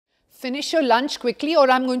finish your lunch quickly or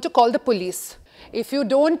I'm going to call the police. If you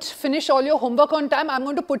don't finish all your homework on time, I'm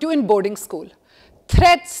going to put you in boarding school.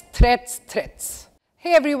 Threats, threats, threats.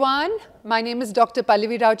 Hey everyone, my name is Dr.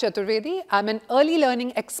 Pallavi Chaturvedi. I'm an early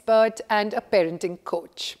learning expert and a parenting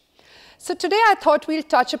coach. So today I thought we'll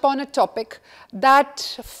touch upon a topic that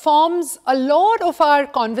forms a lot of our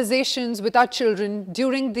conversations with our children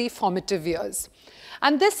during the formative years.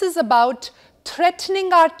 And this is about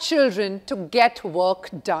threatening our children to get work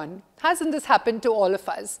done. Hasn't this happened to all of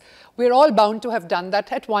us? We're all bound to have done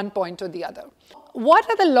that at one point or the other. What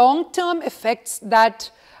are the long-term effects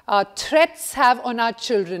that threats have on our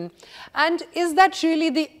children? And is that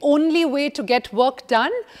really the only way to get work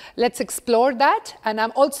done? Let's explore that. And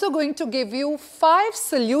I'm also going to give you 5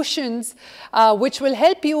 solutions which will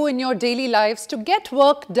help you in your daily lives to get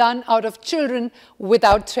work done out of children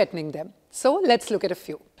without threatening them. So let's look at a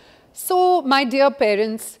few. So, my dear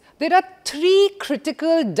parents, there are 3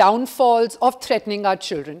 critical downfalls of threatening our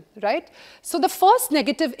children, right? So, the first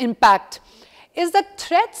negative impact is that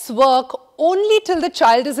threats work only till the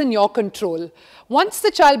child is in your control. Once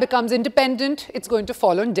the child becomes independent, it's going to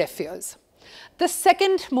fall on deaf ears. The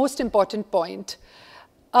second most important point,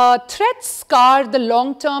 threats scar the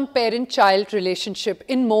long-term parent-child relationship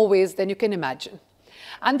in more ways than you can imagine.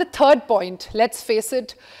 And the third point, let's face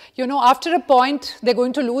it, after a point, they're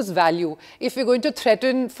going to lose value. If you're going to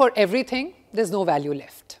threaten for everything, there's no value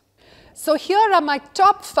left. So here are my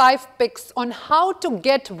top 5 picks on how to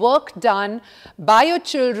get work done by your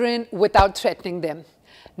children without threatening them.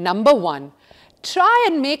 Number 1, try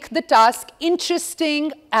and make the task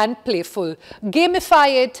interesting and playful.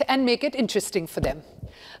 Gamify it and make it interesting for them.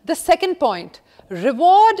 The second point,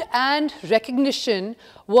 reward and recognition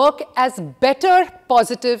work as better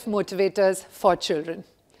positive motivators for children.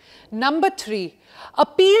 Number 3,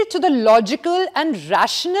 appeal to the logical and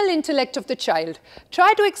rational intellect of the child.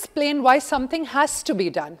 Try to explain why something has to be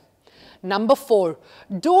done. Number 4,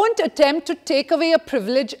 don't attempt to take away a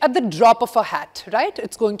privilege at the drop of a hat, right?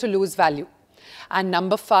 It's going to lose value. And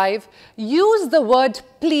number 5, use the word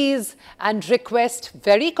please and request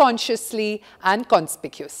very consciously and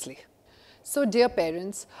conspicuously. So, dear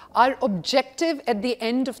parents, our objective at the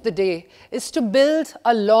end of the day is to build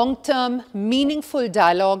a long-term, meaningful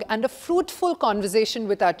dialogue and a fruitful conversation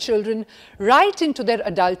with our children right into their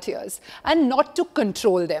adult years, and not to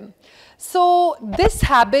control them. So, this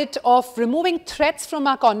habit of removing threats from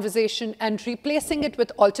our conversation and replacing it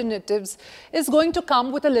with alternatives is going to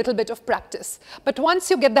come with a little bit of practice. But once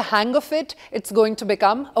you get the hang of it, it's going to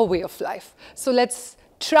become a way of life. So, let's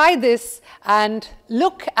try this and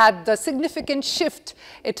look at the significant shift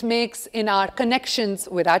it makes in our connections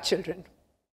with our children.